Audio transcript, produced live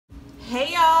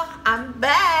Hey y'all, I'm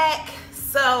back.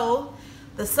 So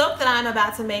the soap that I'm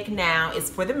about to make now is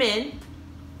for the men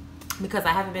because I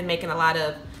haven't been making a lot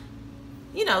of,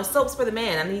 soaps for the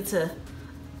men. I need to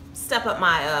step up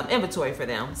my inventory for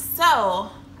them.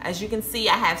 So as you can see,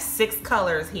 I have 6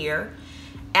 colors here.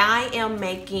 I am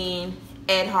making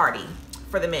Ed Hardy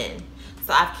for the men.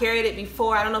 So I've carried it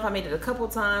before. I don't know if I made it a couple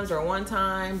times or one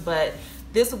time, but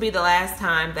this will be the last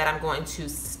time that I'm going to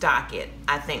stock it.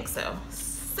 I think so.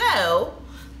 So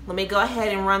let me go ahead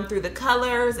and run through the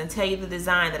colors and tell you the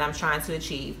design that I'm trying to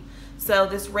achieve. So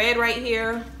this red right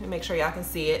here, let me make sure y'all can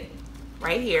see it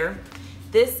right here.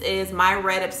 This is My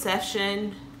Red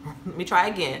Obsession. Let me try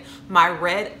again. My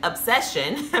Red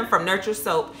Obsession from Nurture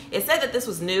Soap. It said that this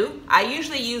was new. I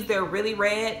usually use their really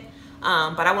red,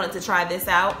 but I wanted to try this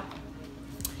out.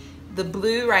 The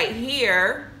blue right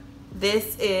here,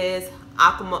 this is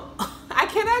I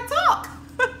cannot talk.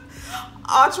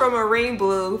 Ultramarine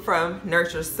blue from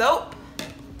Nurture Soap.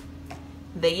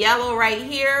 The yellow right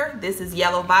here, this is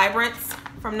Yellow Vibrance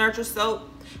from Nurture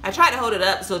Soap. I tried to hold it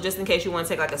up so just in case you want to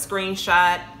take like a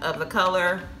screenshot of the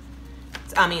color,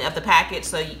 of the package,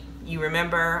 so you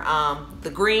remember. The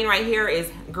green right here is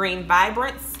Green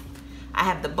Vibrance. I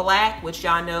have the black, which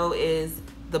y'all know is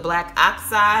the Black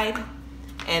Oxide,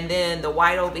 and then the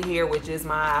white over here, which is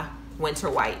my Winter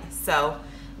White. So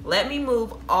let me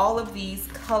move all of these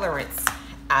colorants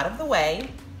out of the way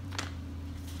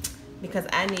because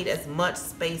I need as much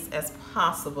space as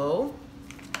possible.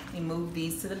 Let me move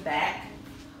these to the back.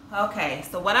 Okay,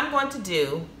 so what I'm going to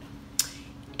do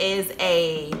is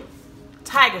a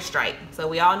tiger stripe. So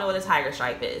we all know what a tiger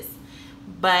stripe is.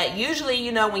 But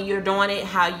usually, when you're doing it,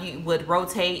 how you would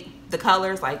rotate the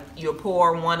colors, like you'll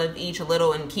pour one of each a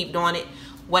little and keep doing it.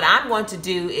 What I'm going to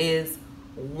do is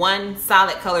one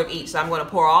solid color of each. So I'm going to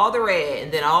pour all the red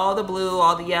and then all the blue,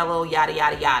 all the yellow, yada,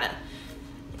 yada, yada.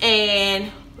 And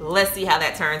let's see how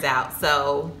that turns out.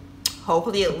 So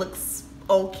hopefully it looks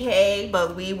okay,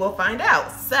 but we will find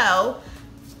out. So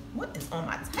what is on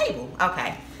my table?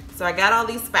 Okay, so I got all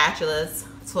these spatulas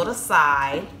to the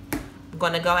side. I'm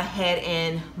going to go ahead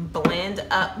and blend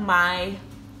up my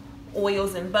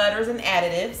oils and butters and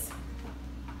additives.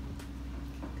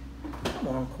 Come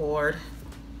on, cord.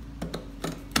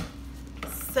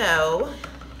 So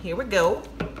here we go.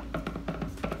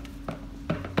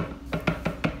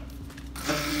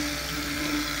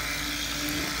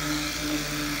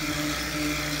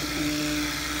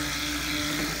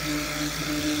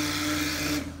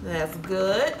 That's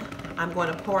good. I'm going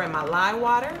to pour in my lye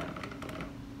water.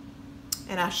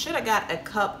 And I should have got a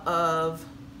cup of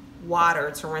water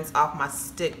to rinse off my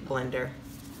stick blender.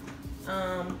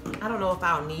 I don't know if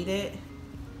I'll need it,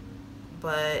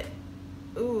 but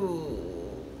ooh.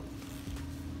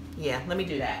 Yeah, let me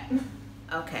do that.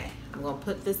 Okay, I'm gonna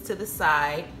put this to the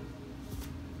side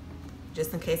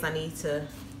just in case I need to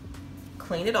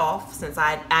clean it off since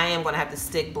I am gonna have to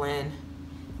stick blend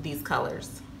these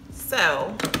colors.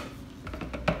 So,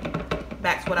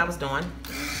 back to what I was doing.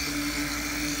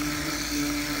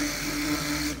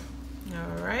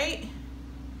 All right,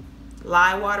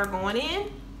 lye water going in.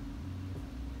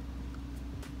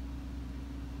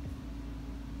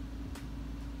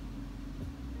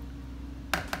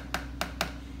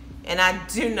 And I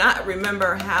do not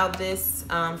remember how this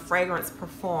fragrance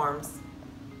performs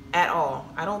at all.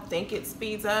 I don't think it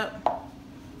speeds up.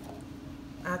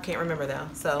 I can't remember though.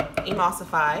 So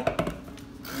emulsify.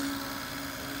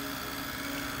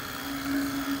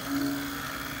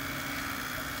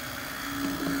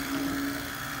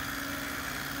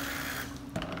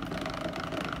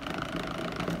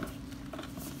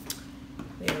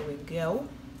 There we go.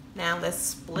 Now let's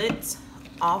split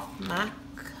off my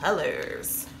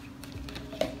colors.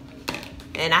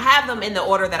 And I have them in the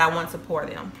order that I want to pour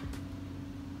them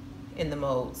in the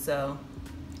mold. So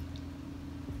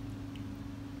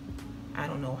I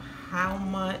don't know how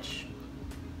much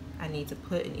I need to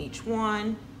put in each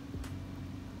one.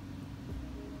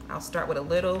 I'll start with a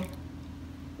little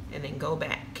and then go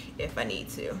back if I need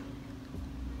to.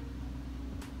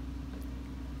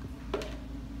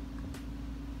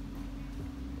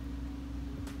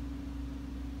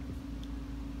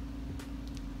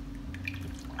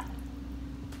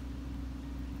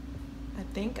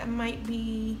 I think I might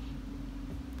be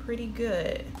pretty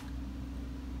good.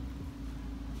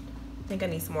 I think I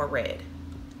need some more red.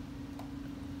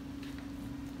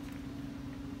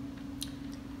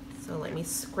 So let me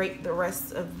scrape the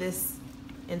rest of this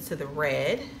into the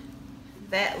red.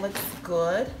 That looks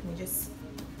good. Let me just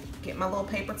get my little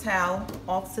paper towel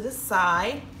off to the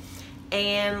side.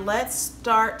 And let's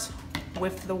start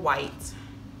with the white.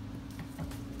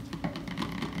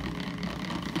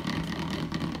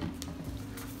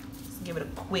 Give it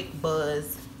a quick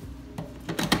buzz.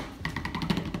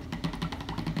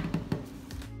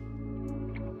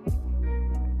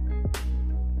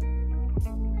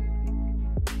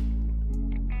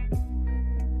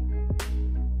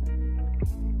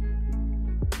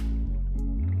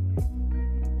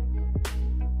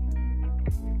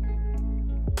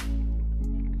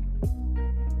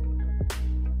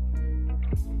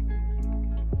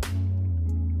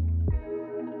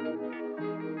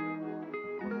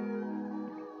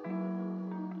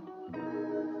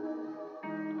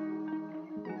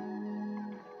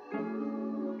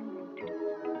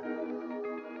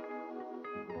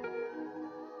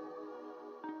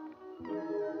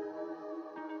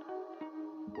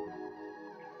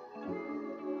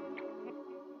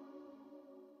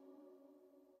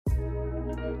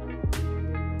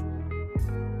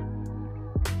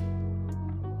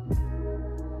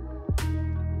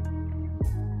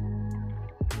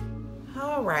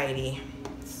 Alrighty,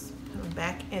 let's put them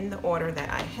back in the order that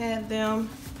I had them.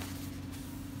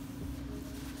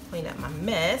 Clean up my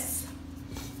mess.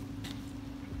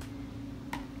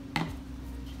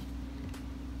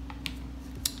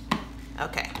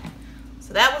 Okay,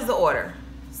 so that was the order.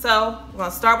 So we're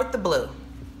gonna start with the blue.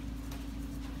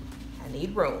 I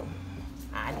need room.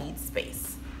 I need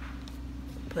space.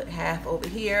 Put half over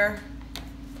here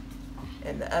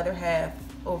and the other half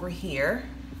over here.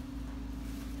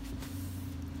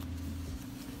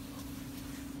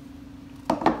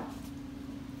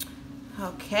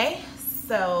 Okay,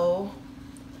 so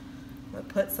we'll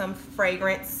put some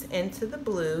fragrance into the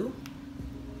blue.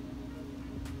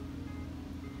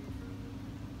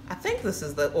 I think this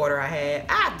is the order I had.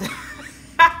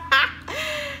 I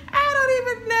don't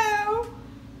even know.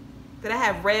 Did I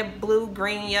have red, blue,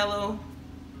 green, yellow?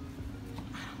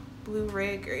 Blue,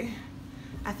 red, green.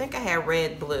 I think I had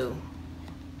red, blue.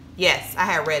 Yes, I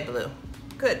had red, blue.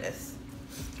 Goodness.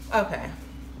 Okay,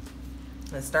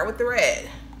 let's start with the red.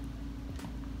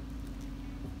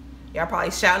 Y'all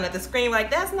probably shouting at the screen like,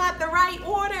 that's not the right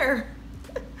order.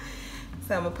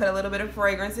 So I'm gonna put a little bit of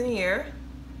fragrance in here.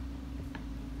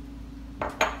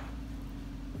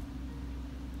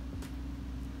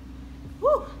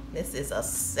 Woo, this is a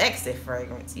sexy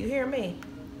fragrance, you hear me?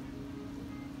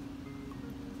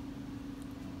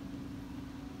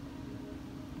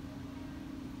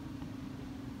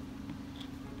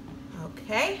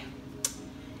 Okay,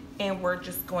 and we're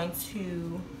just going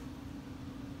to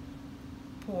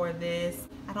pour this.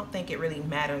 I don't think it really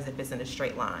matters if it's in a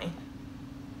straight line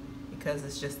because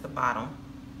it's just the bottom.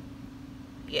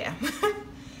 Yeah,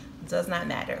 it does not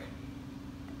matter.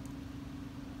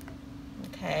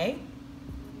 Okay,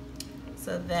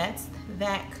 so that's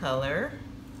that color.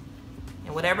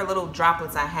 And whatever little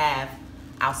droplets I have,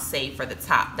 I'll save for the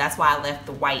top. That's why I left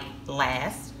the white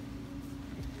last.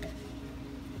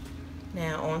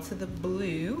 Now onto the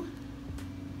blue.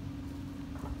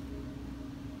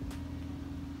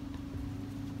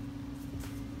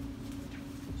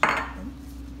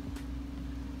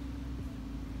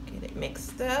 Get it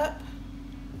mixed up.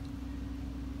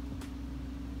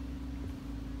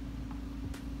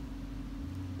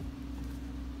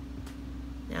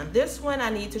 Now this one I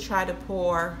need to try to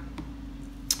pour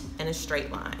in a straight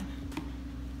line.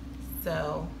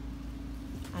 So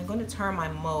I'm going to turn my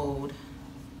mold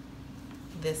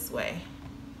this way.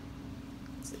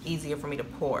 It's easier for me to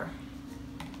pour,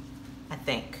 I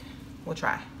think. We'll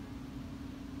try.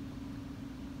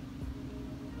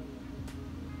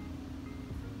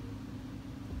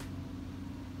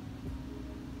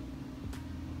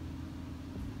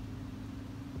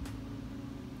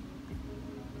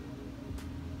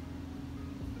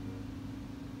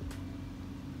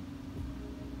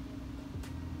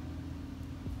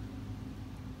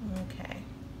 Okay,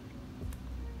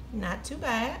 not too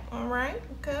bad. All right,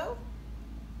 go.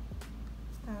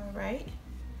 All right,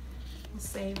 we'll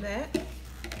save that.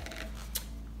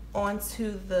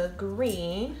 Onto the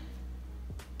green.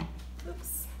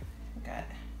 Oops, got it.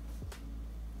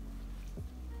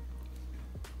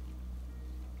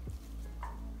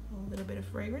 A little bit of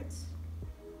fragrance.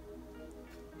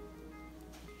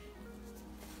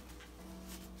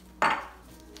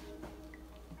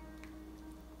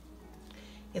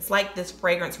 It's like this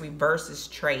fragrance reverses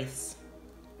trace,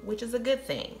 which is a good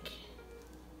thing.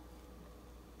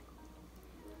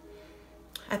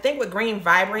 I think with green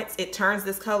vibrance, it turns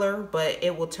this color, but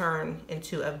it will turn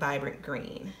into a vibrant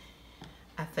green,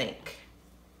 I think.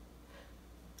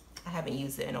 I haven't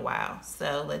used it in a while,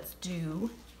 so let's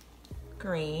do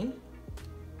green.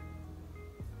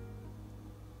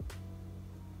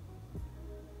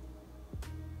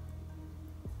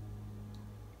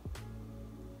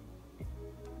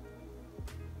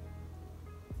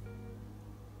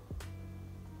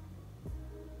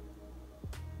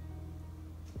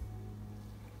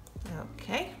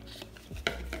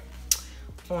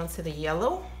 onto the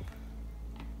yellow.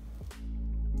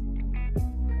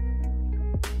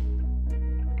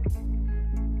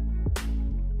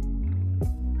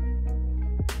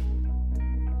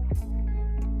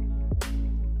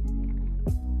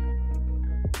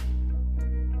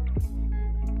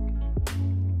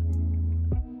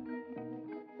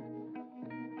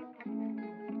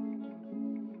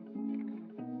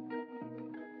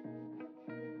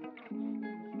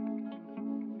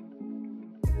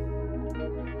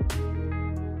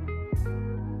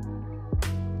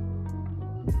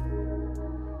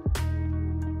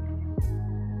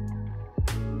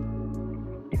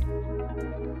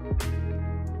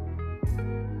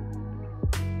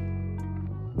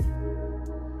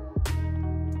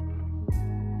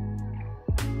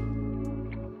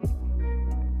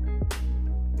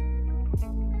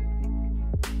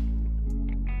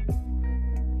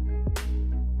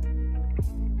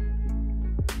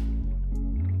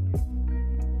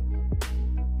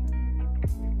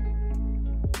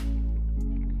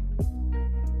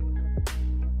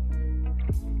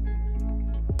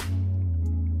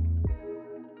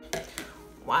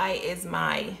 Why is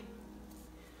my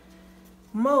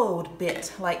mold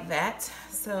bit like that?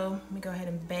 So let me go ahead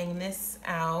and bang this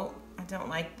out. I don't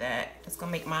like that. It's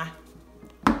gonna make my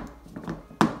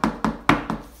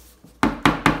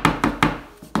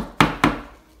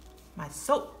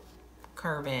soap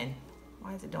curve in.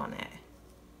 Why is it doing that?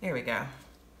 There we go.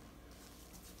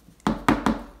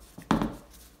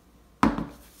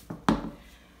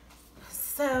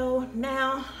 So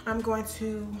now I'm going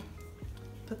to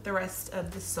put the rest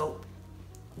of the soap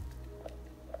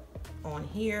on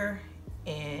here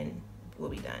and we'll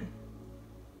be done.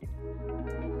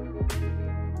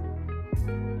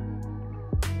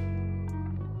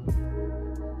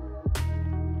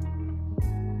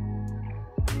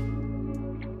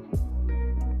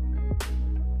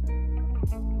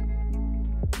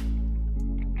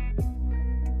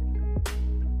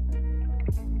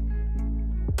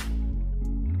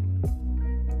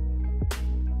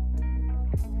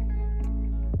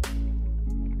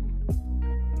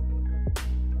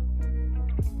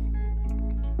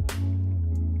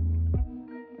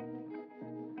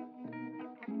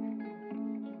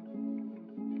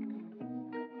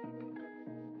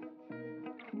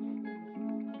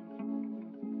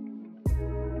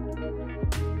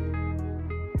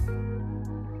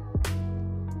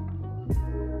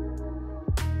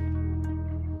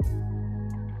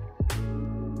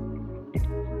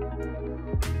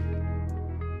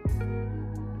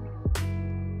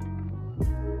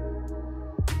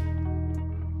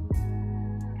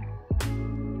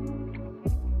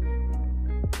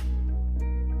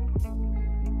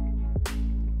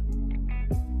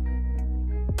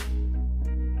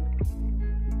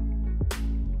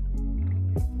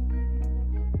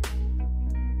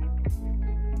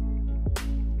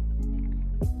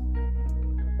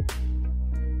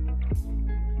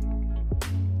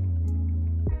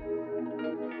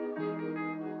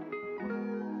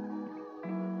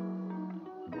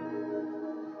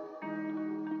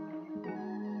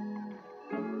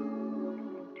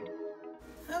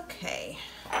 Okay.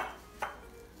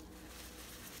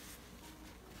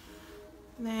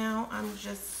 Now I'm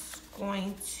just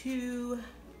going to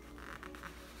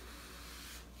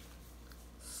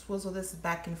swizzle this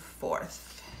back and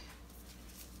forth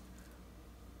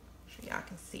so y'all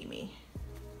can see me.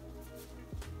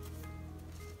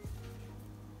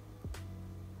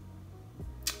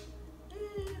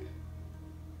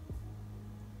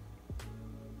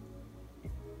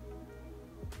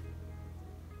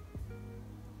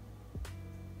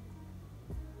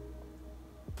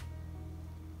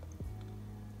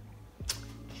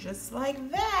 Just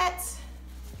like that.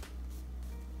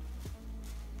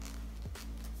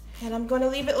 And I'm gonna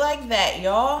leave it like that,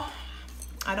 y'all.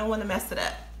 I don't wanna mess it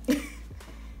up.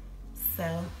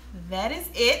 So that is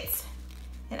it.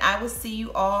 And I will see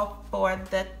you all for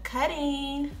the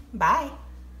cutting. Bye.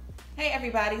 Hey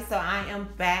everybody, so I am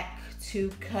back to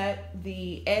cut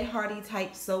the Ed Hardy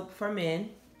type soap for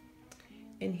men.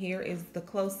 And here is the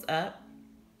close up.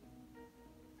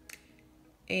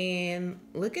 And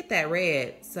look at that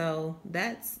red. So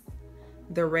that's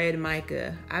the red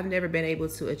mica. I've never been able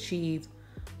to achieve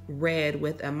red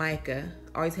with a mica.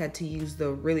 Always had to use the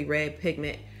really red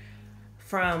pigment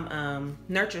from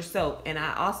Nurture Soap. And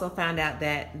I also found out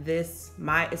that it's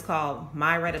called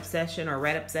My Red Obsession or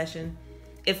Red Obsession.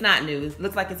 It's not new. It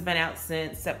looks like it's been out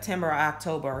since September or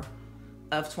October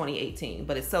of 2018.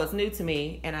 But it's new to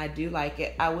me and I do like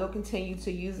it. I will continue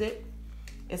to use it.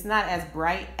 It's not as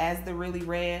bright as the really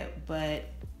red, but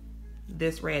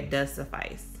this red does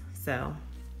suffice. So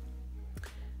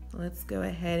Let's go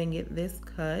ahead and get this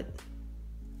cut.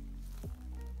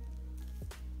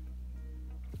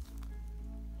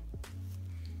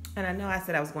 And I know I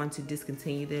said I was going to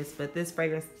discontinue this, but this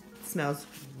fragrance smells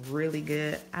really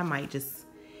good. I might just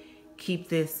keep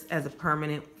this as a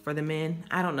permanent for the men.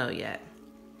 I don't know yet.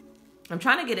 I'm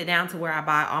trying to get it down to where I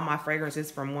buy all my fragrances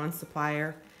from one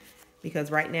supplier, because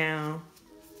right now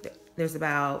there's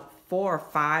about 4 or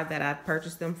 5 that I've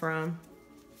purchased them from.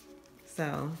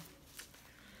 So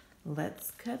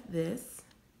let's cut this.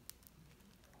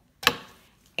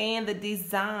 And the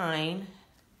design,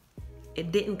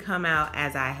 it didn't come out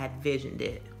as I had visioned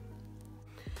it.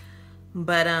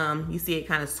 But you see it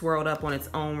kind of swirled up on its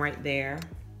own right there.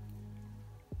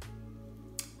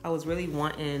 I was really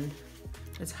wanting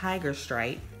a tiger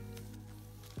stripe,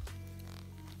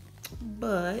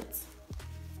 but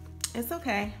it's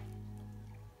okay.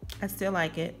 I still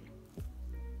like it.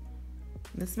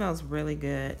 This smells really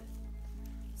good.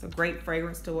 It's a great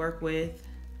fragrance to work with.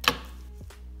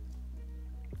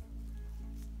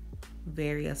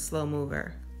 Very a slow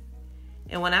mover.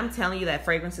 And when I'm telling you that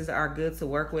fragrances are good to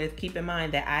work with, keep in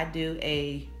mind that I do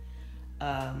a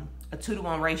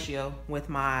 2-to-1 ratio with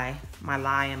my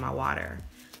lye and my water.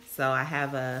 So I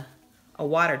have a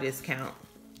water discount.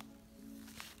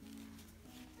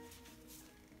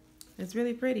 It's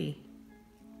really pretty.